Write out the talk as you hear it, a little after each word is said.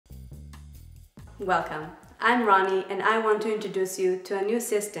Welcome. I'm Ronnie and I want to introduce you to a new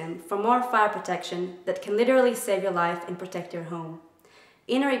system for more fire protection that can literally save your life and protect your home.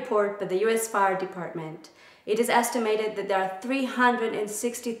 In a report by the US Fire Department, it is estimated that there are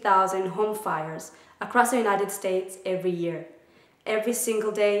 360,000 home fires across the United States every year. Every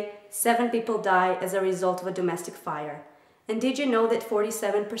single day, 7 people die as a result of a domestic fire. And did you know that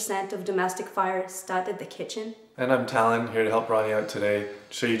 47% of domestic fires start at the kitchen? And I'm Talon, here to help Ronnie out today,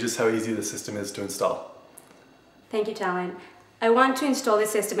 to show you just how easy the system is to install. Thank you, Talon. I want to install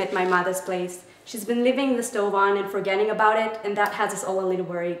this system at my mother's place. She's been leaving the stove on and forgetting about it, and that has us all a little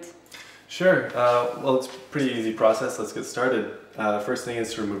worried. Sure, well, it's a pretty easy process. Let's get started. First thing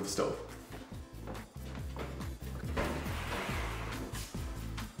is to remove the stove.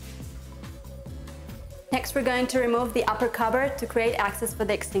 Next, we're going to remove the upper cover to create access for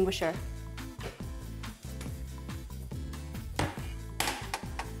the extinguisher.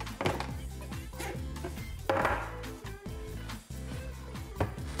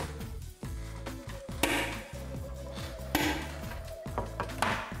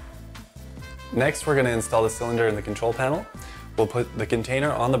 Next, we're going to install the cylinder in the control panel. We'll put the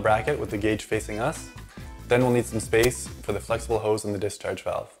container on the bracket with the gauge facing us. Then we'll need some space for the flexible hose and the discharge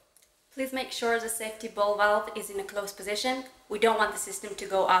valve. Please make sure the safety ball valve is in a closed position. We don't want the system to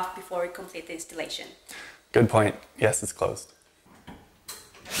go off before we complete the installation. Good point. Yes, it's closed.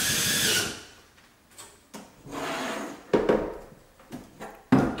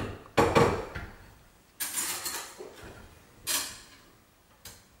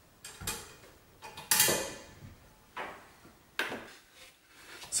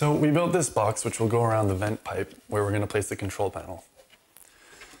 So we built this box which will go around the vent pipe where we're going to place the control panel.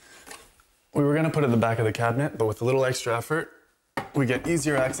 We were going to put it in the back of the cabinet, but with a little extra effort, we get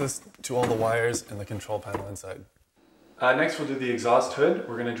easier access to all the wires and the control panel inside. Next we'll do the exhaust hood.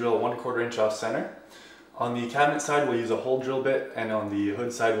 We're going to drill a 1/4 inch off center. On the cabinet side we'll use a hole drill bit, and on the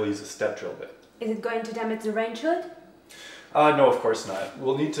hood side we'll use a step drill bit. Is it going to damage the range hood? No, of course not.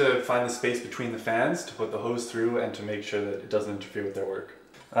 We'll need to find the space between the fans to put the hose through and to make sure that it doesn't interfere with their work.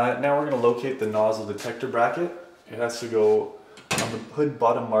 Now we're going to locate the nozzle detector bracket. It has to go on the hood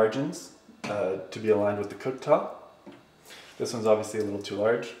bottom margins to be aligned with the cooktop. This one's obviously a little too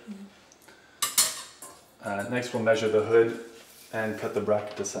large. Next we'll measure the hood and cut the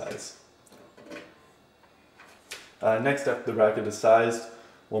bracket to size. Next, after the bracket is sized,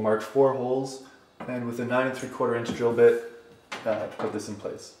 we'll mark 4 holes, and with a 9 3/4 inch drill bit, put this in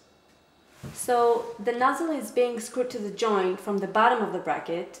place. So the nozzle is being screwed to the joint from the bottom of the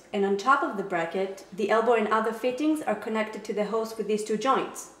bracket, and on top of the bracket, the elbow and other fittings are connected to the hose with these 2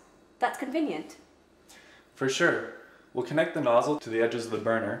 joints. That's convenient. For sure. We'll connect the nozzle to the edges of the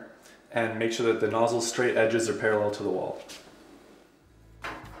burner and make sure that the nozzle's straight edges are parallel to the wall.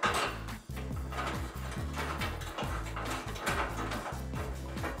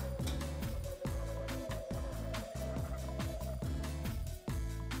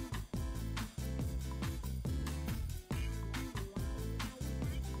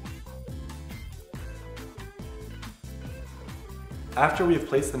 After we have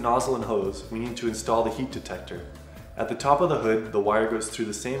placed the nozzle and hose, we need to install the heat detector. At the top of the hood, the wire goes through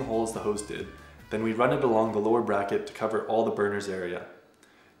the same hole as the hose did. Then we run it along the lower bracket to cover all the burner's area.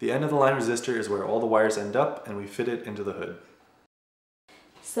 The end of the line resistor is where all the wires end up, and we fit it into the hood.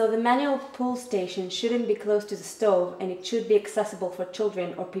 So the manual pull station shouldn't be close to the stove, and it should be accessible for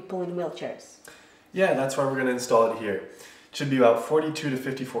children or people in wheelchairs. Yeah, that's why we're going to install it here. It should be about 42 to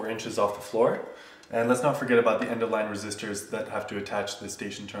 54 inches off the floor. And let's not forget about the end-of-line resistors that have to attach to the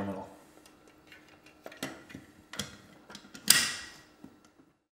station terminal.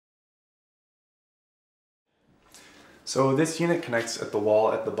 So this unit connects at the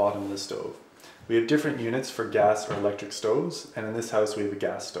wall at the bottom of the stove. We have different units for gas or electric stoves, and in this house we have a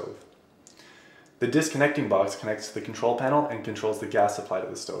gas stove. The disconnecting box connects to the control panel and controls the gas supply to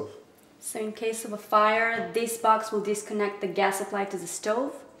the stove. So in case of a fire, this box will disconnect the gas supply to the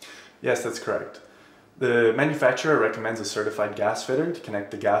stove? Yes, that's correct. The manufacturer recommends a certified gas fitter to connect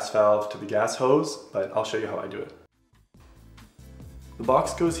the gas valve to the gas hose, but I'll show you how I do it. The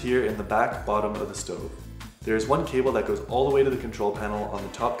box goes here in the back bottom of the stove. There is one cable that goes all the way to the control panel on the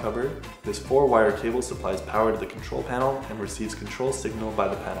top cover. This 4-wire cable supplies power to the control panel and receives control signal by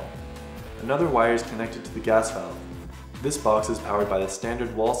the panel. Another wire is connected to the gas valve. This box is powered by the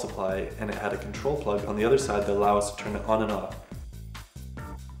standard wall supply, and it had a control plug on the other side that allows us to turn it on and off.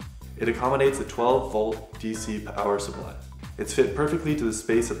 It accommodates a 12-volt DC power supply. It's fit perfectly to the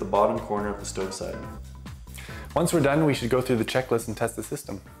space at the bottom corner of the stove side. Once we're done, we should go through the checklist and test the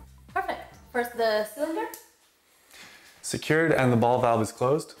system. Perfect. First the cylinder. Secured and the ball valve is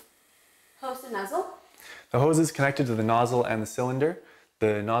closed. Hose and nozzle? The hose is connected to the nozzle and the cylinder.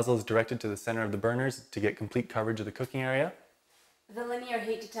 The nozzle is directed to the center of the burners to get complete coverage of the cooking area. The linear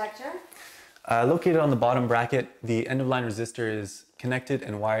heat detector? Located on the bottom bracket, the end-of-line resistor is connected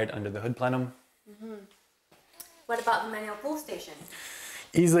and wired under the hood plenum. What about the manual pull station?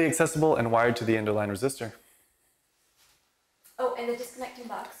 Easily accessible and wired to the end-of-line resistor. Oh, and the disconnecting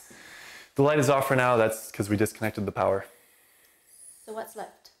box? The light is off for now, that's because we disconnected the power. So what's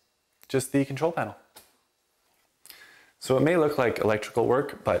left? Just the control panel. So it may look like electrical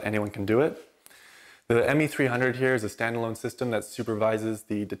work, but anyone can do it. The ME300 here is a standalone system that supervises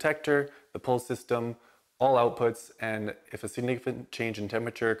the detector, the pull system, all outputs, and if a significant change in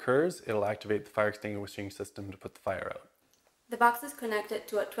temperature occurs, it'll activate the fire extinguishing system to put the fire out. The box is connected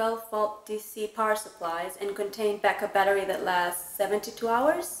to a 12-volt DC power supplies and contain backup battery that lasts 72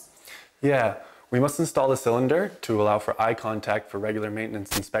 hours? Yeah, we must install the cylinder to allow for eye contact for regular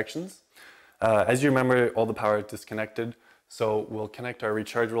maintenance inspections. As you remember, all the power is disconnected, so we'll connect our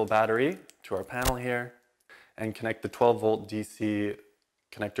rechargeable battery to our panel here and connect the 12-volt DC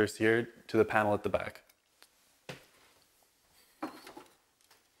connectors here to the panel at the back.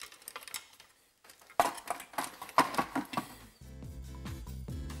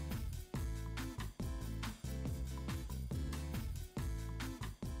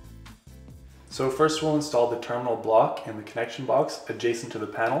 So first we'll install the terminal block and the connection box adjacent to the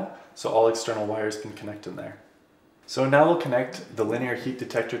panel so all external wires can connect in there. So now we'll connect the linear heat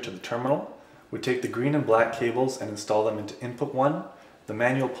detector to the terminal. We take the green and black cables and install them into input 1. The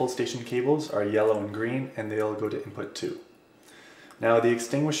manual pull station cables are yellow and green and they'll go to input 2. Now the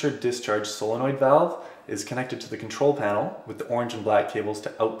extinguisher discharge solenoid valve is connected to the control panel with the orange and black cables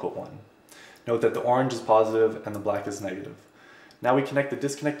to output 1. Note that the orange is positive and the black is negative. Now we connect the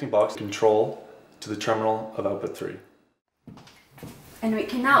disconnecting box control to the terminal of output 3. And we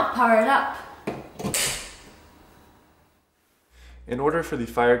can now power it up. In order for the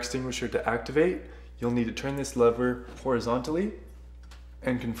fire extinguisher to activate, you'll need to turn this lever horizontally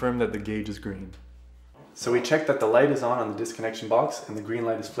and confirm that the gauge is green. So we check that the light is on the disconnection box and the green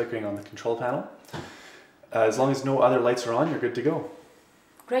light is flickering on the control panel. As long as no other lights are on, you're good to go.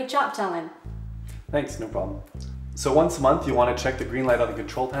 Great job, Talon. Thanks, no problem. So once a month, you want to check the green light on the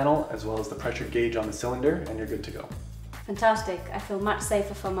control panel as well as the pressure gauge on the cylinder and you're good to go. Fantastic. I feel much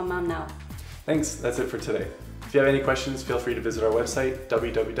safer for my mom now. Thanks, that's it for today. If you have any questions, feel free to visit our website,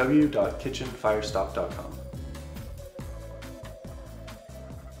 www.kitchenfirestop.com.